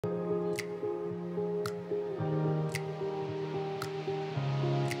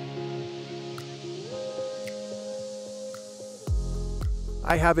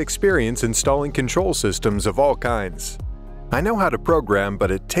I have experience installing control systems of all kinds. I know how to program, but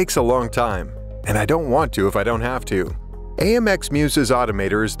it takes a long time, and I don't want to if I don't have to. AMX MUSE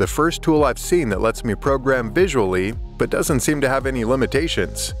Automator is the first tool I've seen that lets me program visually, but doesn't seem to have any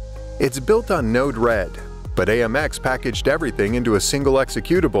limitations. It's built on Node-RED, but AMX packaged everything into a single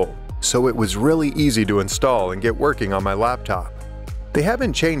executable, so it was really easy to install and get working on my laptop. They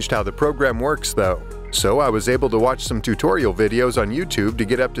haven't changed how the program works though, so I was able to watch some tutorial videos on YouTube to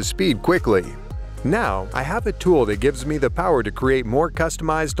get up to speed quickly. Now, I have a tool that gives me the power to create more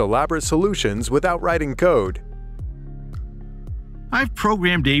customized, elaborate solutions without writing code. I've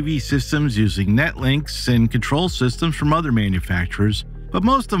programmed AV systems using netlinks and control systems from other manufacturers, but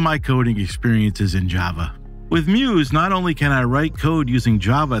most of my coding experience is in Java. With Muse, not only can I write code using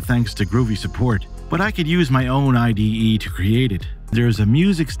Java thanks to Groovy support, but I could use my own IDE to create it. There's a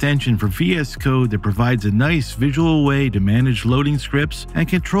Muse extension for VS Code that provides a nice visual way to manage loading scripts and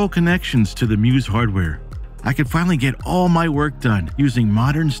control connections to the Muse hardware. I could finally get all my work done using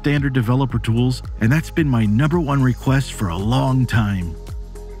modern standard developer tools, and that's been my #1 request for a long time.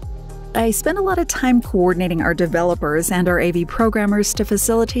 I spend a lot of time coordinating our developers and our AV programmers to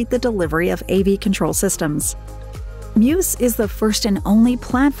facilitate the delivery of AV control systems. Muse is the first and only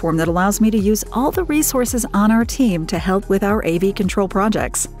platform that allows me to use all the resources on our team to help with our AV control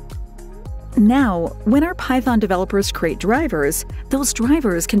projects. Now, when our Python developers create drivers, those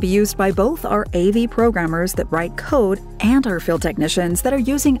drivers can be used by both our AV programmers that write code and our field technicians that are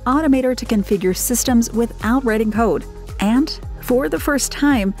using Automator to configure systems without writing code. And, for the first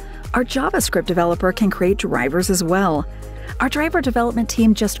time, our JavaScript developer can create drivers as well. Our driver development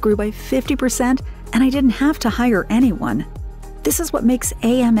team just grew by 50%, and I didn't have to hire anyone. This is what makes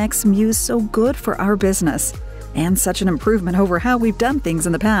AMX MUSE so good for our business, and such an improvement over how we've done things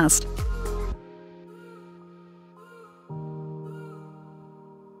in the past.